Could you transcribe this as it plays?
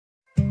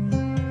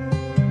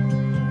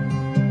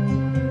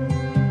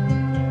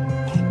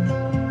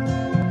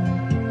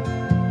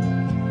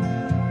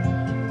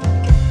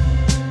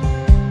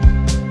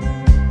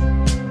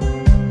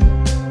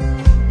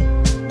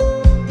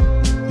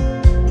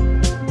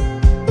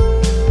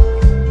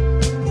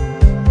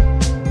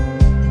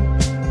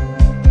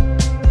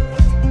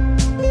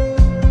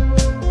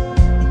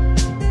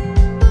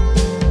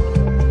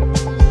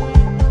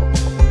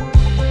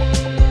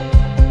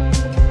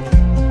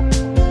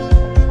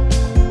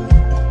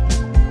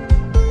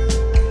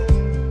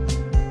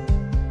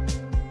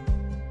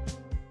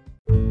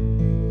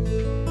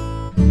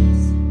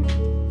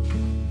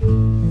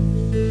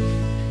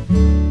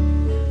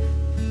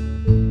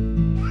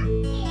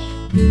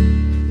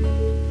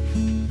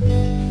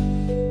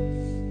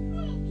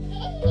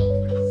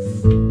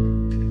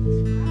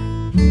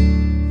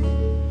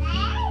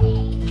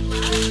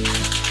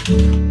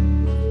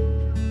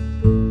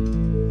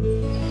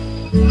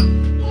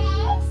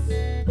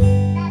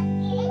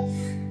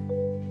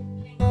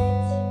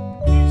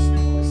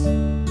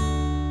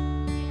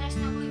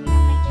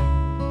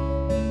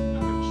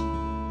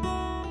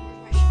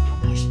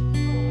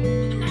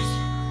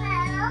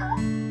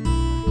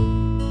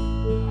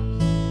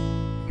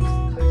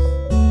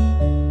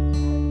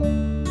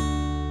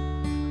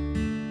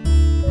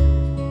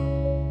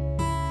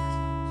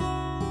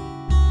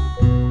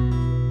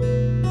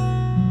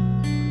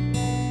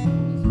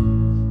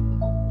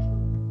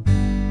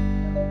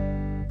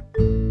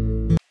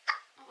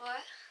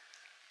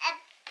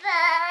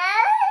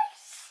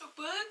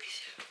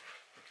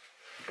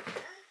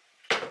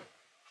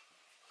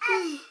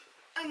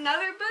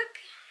Another book?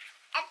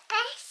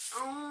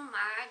 Oh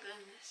my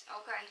goodness.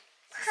 Okay.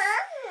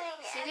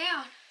 Sit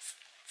down.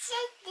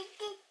 Sit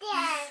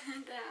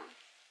down.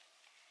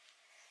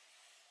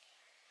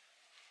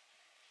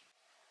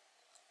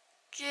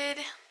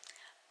 Good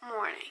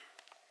morning.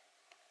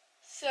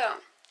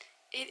 So,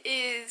 it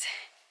is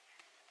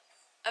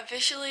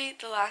officially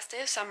the last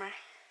day of summer,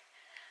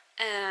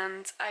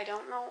 and I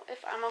don't know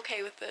if I'm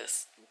okay with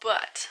this,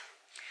 but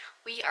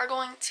we are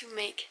going to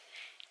make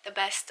the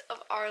best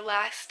of our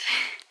last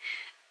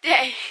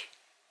day.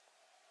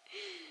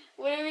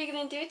 What are we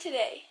gonna do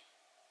today?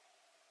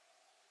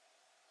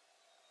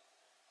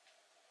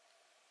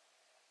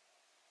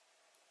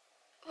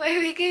 What are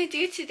we gonna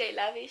do today,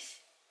 lovies?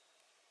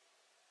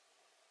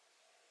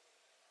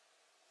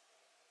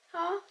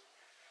 Huh?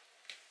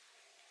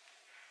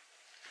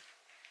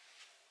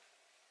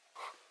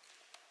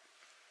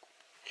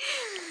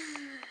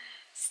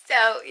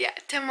 So, yeah,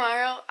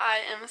 tomorrow I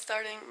am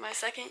starting my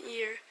second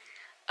year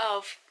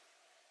of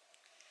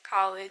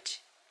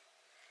college,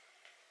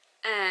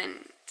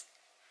 and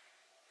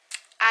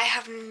I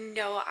have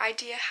no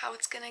idea how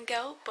it's gonna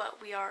go,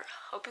 but we are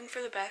hoping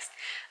for the best.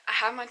 I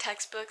have my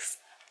textbooks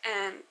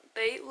and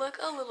they look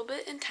a little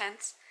bit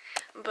intense,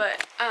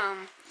 but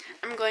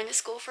I'm going to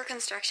school for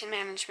construction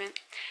management,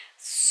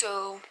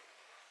 so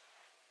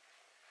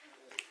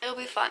it'll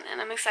be fun, and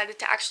I'm excited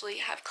to actually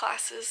have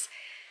classes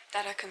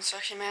that are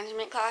construction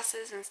management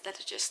classes instead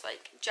of just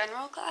like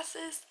general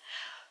classes.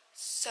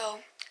 So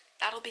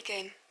that'll be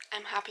good.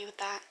 I'm happy with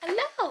that.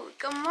 Hello,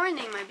 good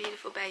morning, my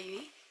beautiful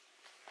baby.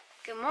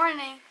 Good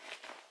morning.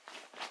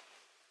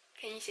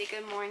 Can you say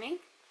good morning?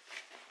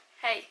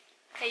 Hey,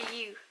 hey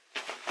you.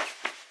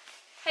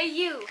 Hey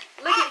you.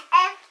 Look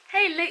at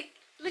hey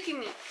look at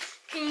me.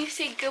 Can you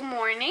say good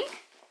morning?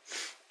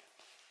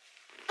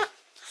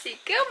 Say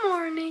good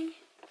morning.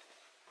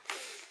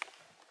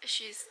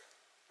 She's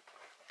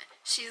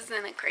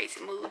in a crazy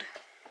mood.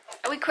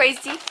 Are we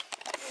crazy?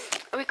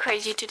 Are we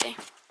crazy today?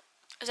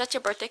 Is that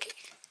your birthday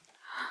cake?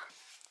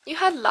 You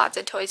had lots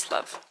of toys,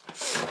 love.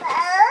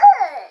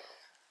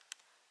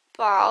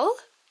 Ball?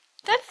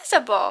 That is a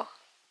ball.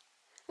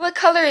 What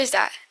color is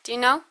that? Do you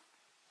know?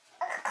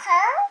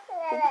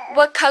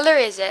 What color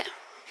is it?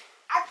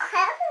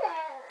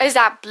 Is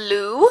that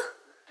blue?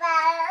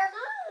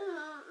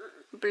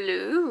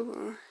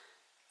 Blue.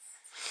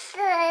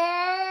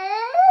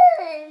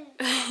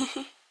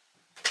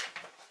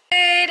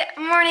 Good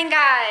morning,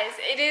 guys.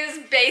 It is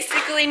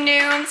basically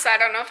noon, so I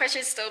don't know if I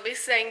should still be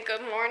saying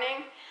good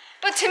morning.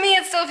 But to me,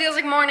 it still feels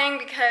like morning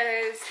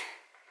because,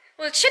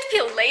 well, it should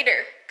feel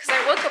later because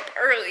I woke up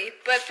early.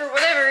 But for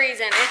whatever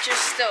reason, it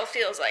just still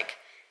feels like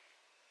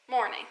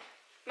morning.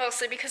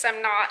 Mostly because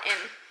I'm not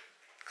in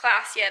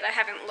class yet. I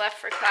haven't left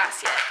for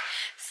class yet.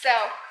 So,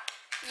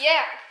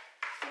 yeah.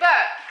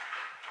 But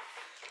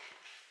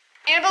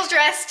Annabelle's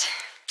dressed.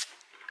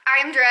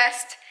 I'm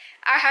dressed.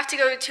 I have to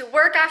go to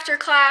work after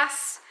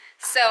class,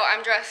 so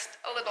I'm dressed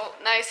a little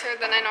nicer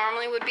than I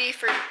normally would be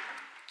for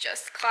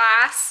just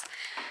class.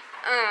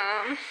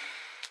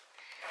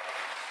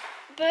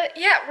 But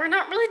yeah, we're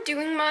not really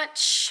doing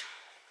much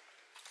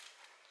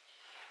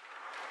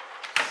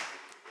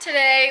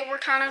today. We're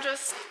kind of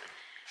just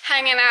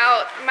hanging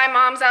out. My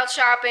mom's out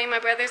shopping, my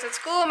brother's at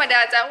school, my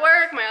dad's at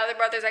work, my other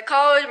brother's at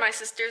college, my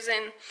sister's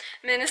in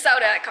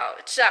Minnesota at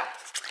college. So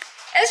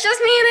it's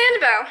just me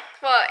and Annabelle.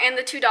 Well, and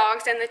the 2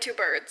 dogs and the 2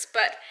 birds,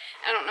 but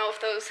I don't know if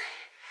those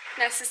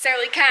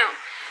necessarily count.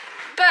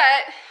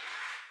 But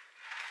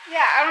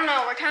yeah, I don't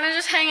know. We're kind of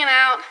just hanging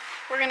out.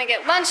 We're gonna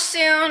get lunch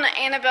soon.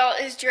 Annabelle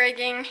is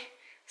dragging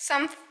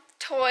some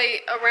toy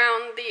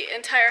around the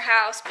entire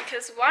house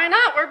because why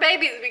not? We're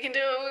babies. We can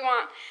do what we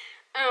want.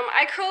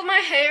 I curled my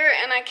hair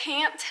and I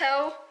can't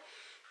tell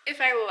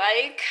if I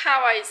like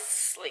how I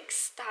like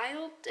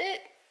styled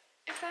it,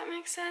 if that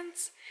makes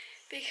sense,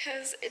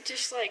 because it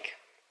just like,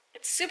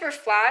 it's super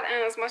flat,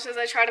 and as much as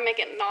I try to make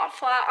it not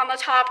flat on the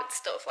top, it's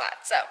still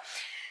flat. So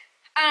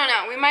I don't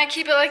know, we might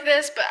keep it like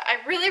this, but I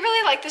really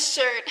like this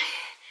shirt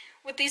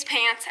with these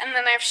pants, and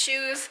then I have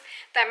shoes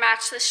that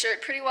match this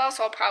shirt pretty well,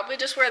 so I'll probably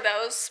just wear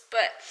those,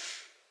 but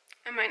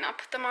I might not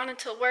put them on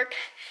until work.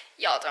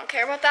 Y'all don't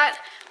care about that.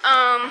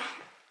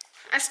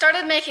 I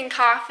started making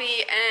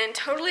coffee and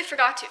totally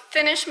forgot to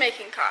finish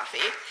making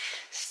coffee,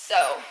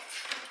 so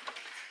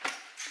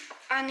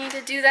I need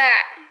to do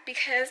that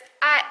because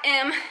I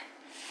am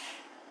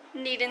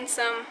needing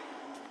some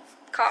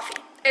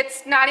coffee.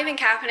 It's not even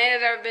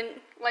caffeinated. I've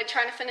been like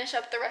trying to finish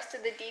up the rest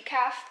of the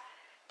decaf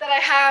that I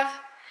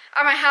have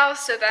at my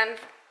house, so then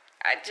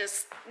I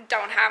just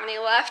don't have any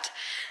left.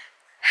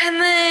 And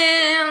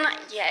then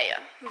yeah,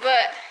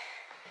 but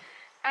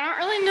I don't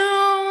really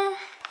know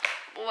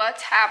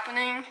what's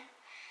happening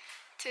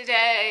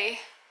today.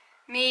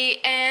 Me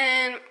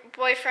and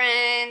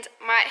boyfriend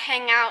might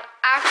hang out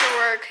after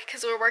work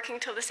because we're working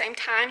till the same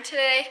time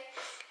today.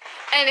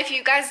 And if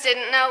you guys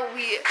didn't know,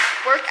 we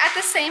work at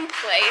the same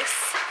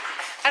place.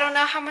 I don't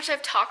know how much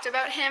I've talked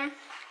about him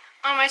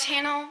on my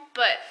channel,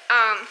 but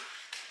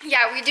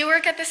yeah, we do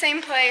work at the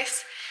same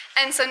place.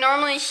 And so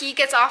normally he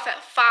gets off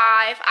at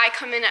 5, I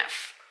come in at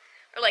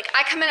or like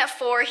I come in at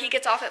 4, he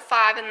gets off at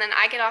 5, and then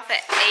I get off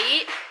at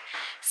 8.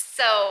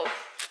 So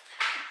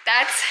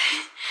that's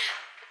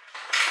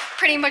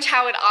pretty much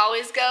how it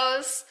always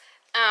goes.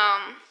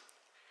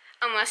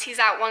 Unless he's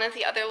at one of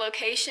the other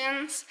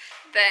locations,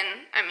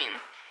 then, I mean,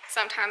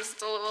 sometimes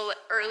it's a little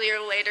earlier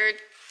or later,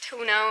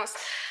 who knows.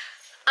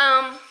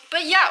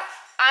 But yeah,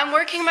 I'm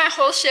working my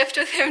whole shift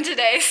with him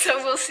today,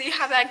 so we'll see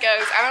how that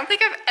goes. I don't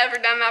think I've ever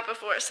done that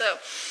before, so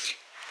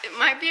it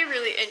might be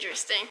really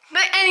interesting.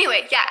 But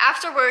anyway, yeah,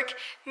 after work,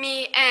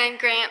 me and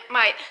Grant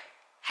might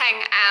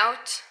hang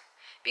out,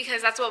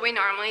 because that's what we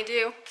normally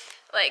do.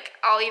 Like,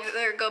 I'll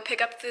either go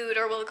pick up food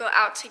or we'll go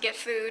out to get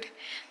food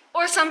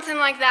or something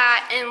like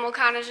that, and we'll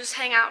kind of just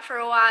hang out for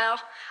a while,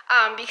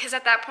 because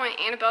at that point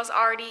Annabelle's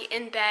already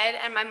in bed,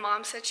 and my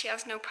mom said she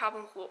has no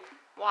problem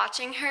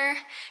watching her,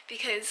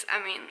 because,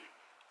 I mean,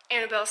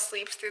 Annabelle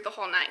sleeps through the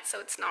whole night, so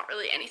it's not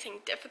really anything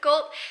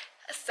difficult.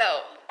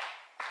 So,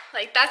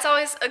 like, that's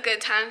always a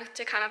good time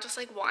to kind of just,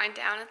 like, wind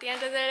down at the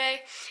end of the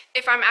day.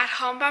 If I'm at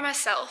home by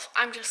myself,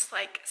 I'm just,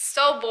 like,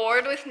 so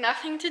bored with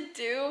nothing to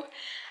do,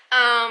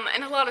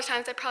 and a lot of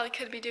times I probably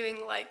could be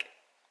doing, like,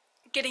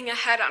 getting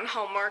ahead on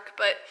homework,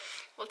 but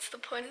what's the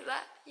point of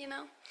that, you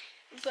know?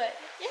 But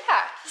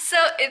yeah, so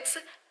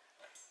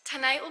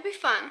tonight will be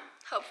fun,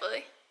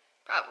 hopefully,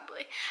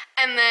 probably.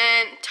 And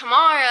then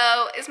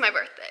tomorrow is my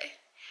birthday.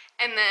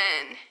 And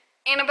then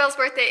Annabelle's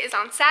birthday is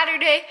on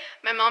Saturday.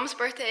 My mom's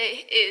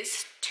birthday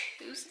is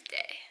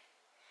Tuesday.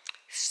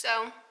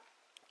 So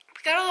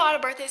we got a lot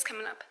of birthdays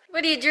coming up.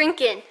 What are you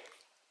drinking?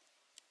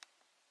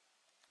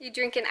 You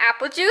drinking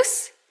apple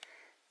juice?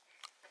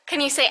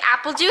 Can you say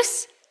apple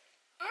juice?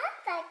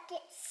 Apple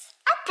juice.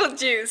 Apple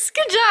juice.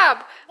 Good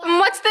job. And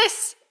what's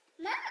this?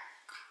 Milk.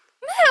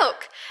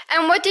 Milk.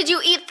 And what did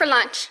you eat for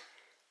lunch?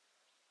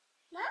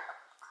 Milk.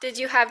 Did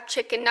you have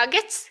chicken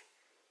nuggets?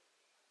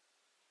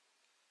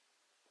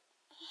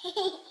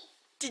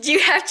 Did you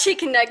have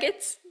chicken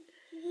nuggets?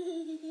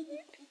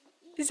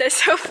 Is that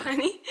so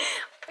funny?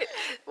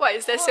 Why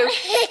is that so?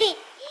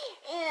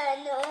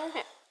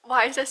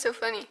 Why is that so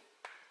funny?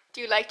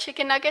 Do you like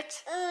chicken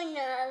nuggets? Oh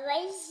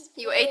no,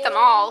 You ate them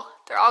all.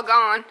 They're all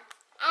gone.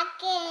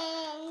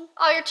 again.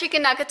 All your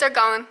chicken nuggets are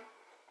gone.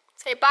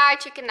 Say bye,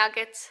 chicken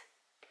nuggets.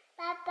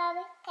 Bye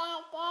bye,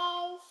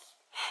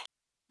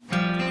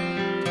 guys.